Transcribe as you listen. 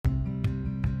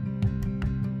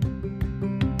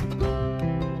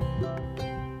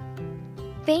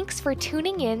Thanks for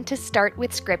tuning in to Start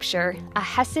with Scripture, a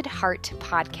Hesed Heart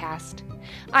podcast.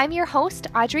 I'm your host,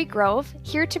 Audrey Grove,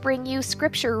 here to bring you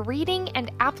scripture reading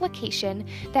and application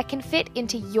that can fit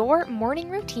into your morning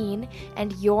routine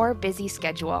and your busy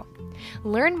schedule.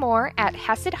 Learn more at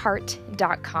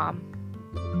HesedHeart.com.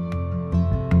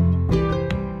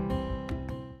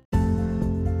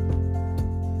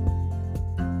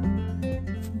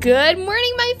 Good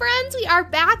morning, my friends. We are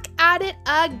back at it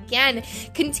again,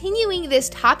 continuing this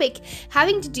topic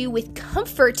having to do with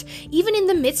comfort, even in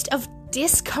the midst of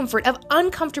discomfort, of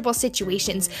uncomfortable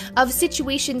situations, of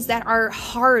situations that are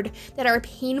hard, that are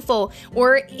painful,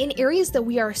 or in areas that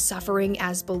we are suffering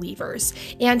as believers.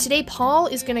 And today, Paul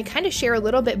is going to kind of share a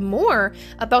little bit more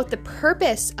about the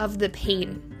purpose of the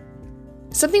pain.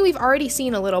 Something we've already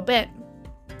seen a little bit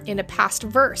in a past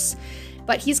verse.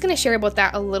 But he's going to share about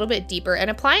that a little bit deeper and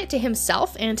apply it to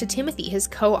himself and to Timothy, his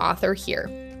co-author here.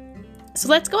 So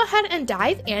let's go ahead and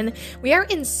dive in. We are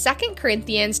in 2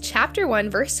 Corinthians chapter 1,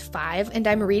 verse 5, and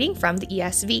I'm reading from the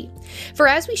ESV. For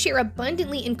as we share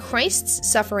abundantly in Christ's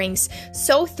sufferings,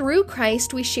 so through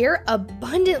Christ we share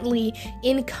abundantly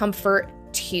in comfort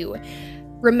too.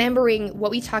 Remembering what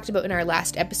we talked about in our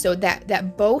last episode,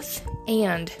 that both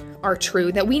and are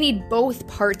true, that we need both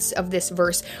parts of this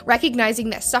verse,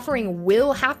 recognizing that suffering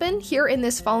will happen here in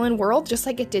this fallen world, just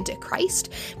like it did to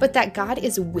Christ, but that God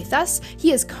is with us.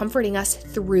 He is comforting us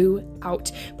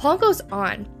throughout. Paul goes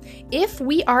on, if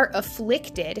we are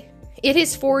afflicted, it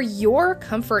is for your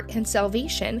comfort and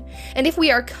salvation. And if we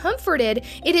are comforted,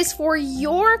 it is for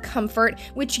your comfort,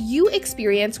 which you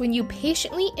experience when you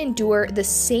patiently endure the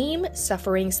same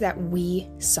sufferings that we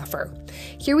suffer.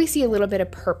 Here we see a little bit of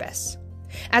purpose.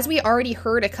 As we already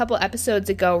heard a couple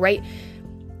episodes ago, right?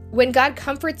 When God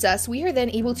comforts us, we are then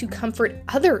able to comfort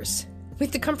others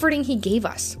with the comforting He gave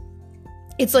us.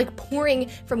 It's like pouring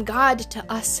from God to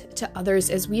us, to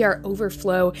others, as we are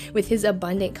overflow with His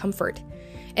abundant comfort.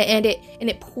 And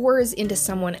it pours into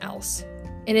someone else.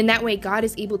 And in that way, God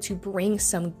is able to bring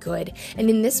some good. And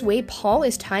in this way, Paul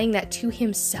is tying that to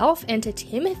himself and to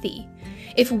Timothy.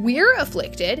 If we're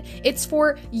afflicted, it's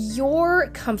for your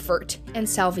comfort and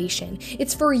salvation.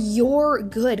 It's for your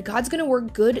good. God's going to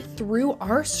work good through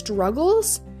our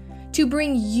struggles to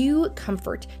bring you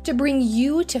comfort, to bring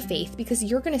you to faith, because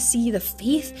you're going to see the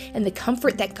faith and the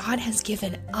comfort that God has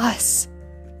given us.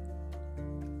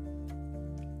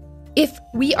 If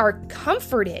we are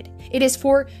comforted, it is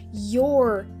for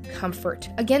your comfort.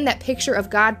 Again, that picture of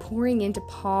God pouring into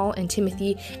Paul and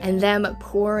Timothy and them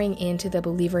pouring into the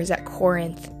believers at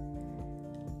Corinth.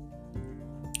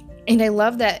 And I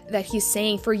love that he's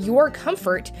saying, for your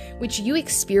comfort, which you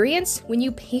experience when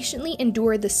you patiently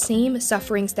endure the same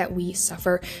sufferings that we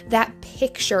suffer, that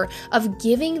picture of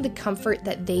giving the comfort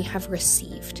that they have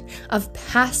received, of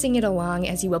passing it along,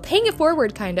 as you will, paying it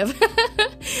forward, kind of.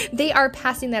 They are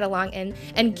passing that along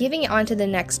and giving it on to the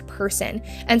next person.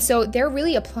 And so they're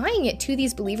really applying it to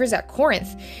these believers at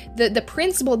Corinth. The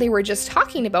principle they were just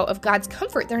talking about of God's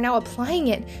comfort, they're now applying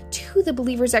it to the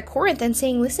believers at Corinth and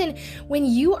saying, listen, when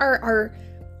you are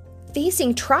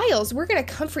facing trials, we're going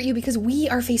to comfort you because we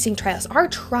are facing trials. Our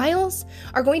trials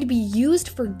are going to be used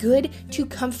for good to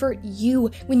comfort you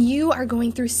when you are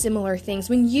going through similar things,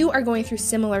 when you are going through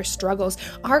similar struggles.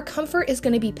 Our comfort is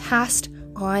going to be passed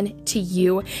on to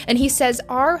you. And he says,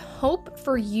 our hope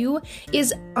for you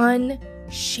is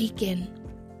unshaken.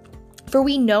 For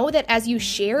we know that as you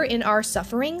share in our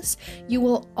sufferings, you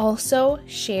will also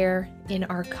share in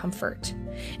our comfort.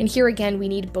 And here again, we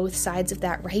need both sides of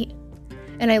that, right?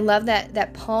 And I love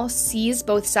that Paul sees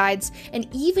both sides, and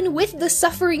even with the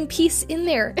suffering piece in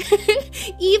there,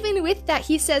 even with that,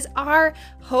 he says, our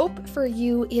hope for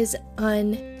you is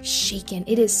unshaken.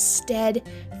 It is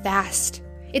steadfast.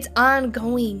 It's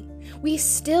ongoing. We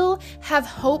still have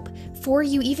hope for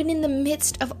you, even in the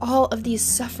midst of all of these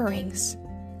sufferings.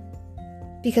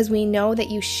 Because we know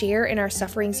that you share in our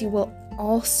sufferings, you will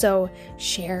also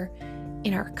share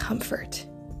in our comfort.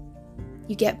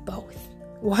 You get both.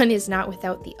 One is not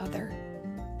without the other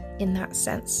in that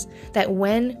sense. That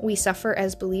when we suffer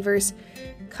as believers,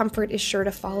 comfort is sure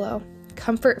to follow.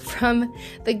 Comfort from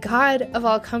the God of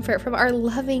all comfort, from our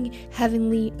loving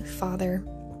Heavenly Father.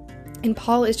 And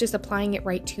Paul is just applying it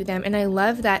right to them. And I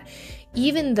love that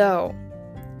even though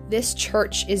this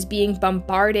church is being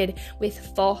bombarded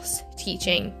with false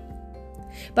teaching,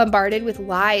 bombarded with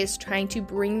lies trying to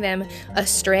bring them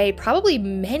astray, probably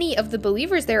many of the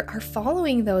believers there are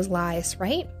following those lies,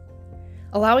 right?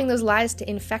 Allowing those lies to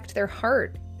infect their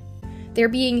heart. They're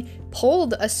being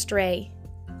pulled astray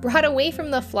brought away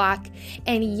from the flock,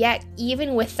 and yet,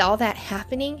 even with all that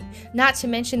happening, not to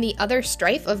mention the other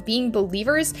strife of being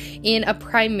believers in a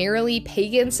primarily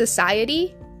pagan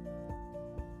society,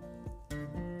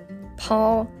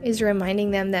 Paul is reminding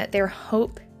them that their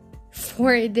hope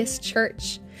for this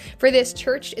church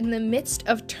in the midst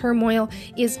of turmoil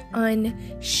is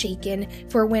unshaken.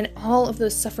 For when all of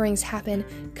those sufferings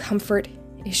happen, comfort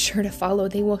is sure to follow.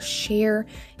 They will share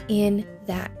in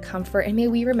that comfort. And may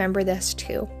we remember this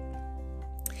too.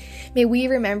 May we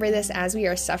remember this as we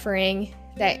are suffering,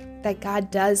 that God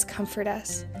does comfort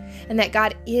us, and that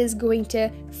God is going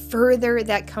to further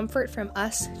that comfort from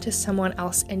us to someone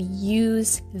else and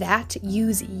use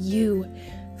you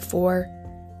for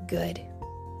good.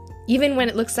 Even when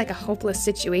it looks like a hopeless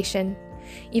situation,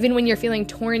 even when you're feeling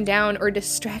torn down or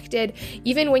distracted,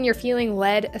 even when you're feeling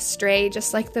led astray,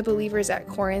 just like the believers at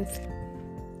Corinth,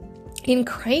 in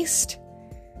Christ,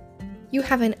 you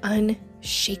have an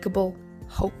unshakable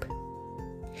hope.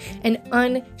 An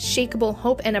unshakable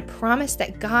hope and a promise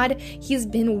that God, He's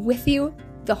been with you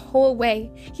the whole way.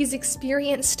 He's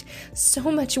experienced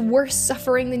so much worse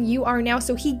suffering than you are now,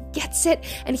 so He gets it,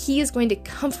 and He is going to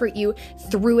comfort you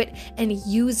through it and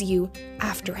use you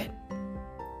after it.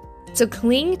 So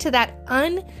cling to that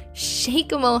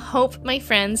unshakable hope, my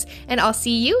friends, and I'll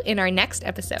see you in our next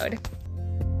episode.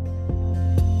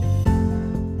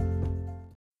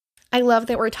 I love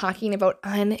that we're talking about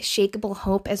unshakable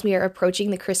hope as we are approaching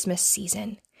the Christmas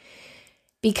season,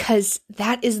 because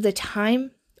that is the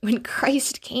time when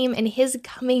Christ came, and His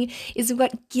coming is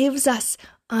what gives us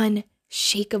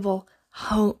unshakable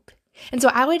hope. And so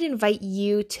I would invite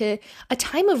you to a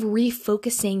time of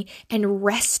refocusing and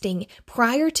resting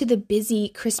prior to the busy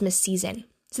Christmas season,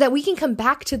 so that we can come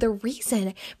back to the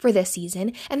reason for this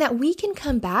season, and that we can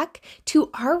come back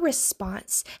to our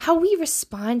response, how we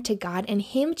respond to God and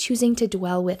Him choosing to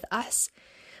dwell with us.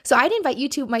 So I'd invite you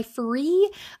to my free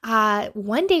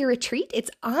one-day retreat. It's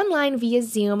online via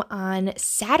Zoom on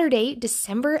Saturday,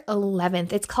 December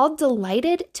 11th. It's called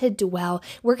Delighted to Dwell.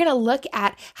 We're going to look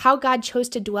at how God chose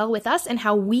to dwell with us and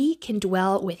how we can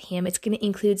dwell with Him. It's going to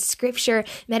include scripture,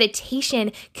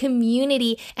 meditation,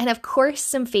 community, and of course,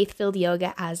 some faith-filled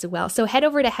yoga as well. So head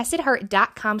over to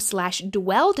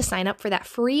HesedHeart.com/dwell to sign up for that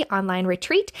free online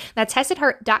retreat. That's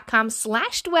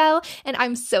HesedHeart.com/dwell, and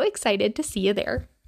I'm so excited to see you there.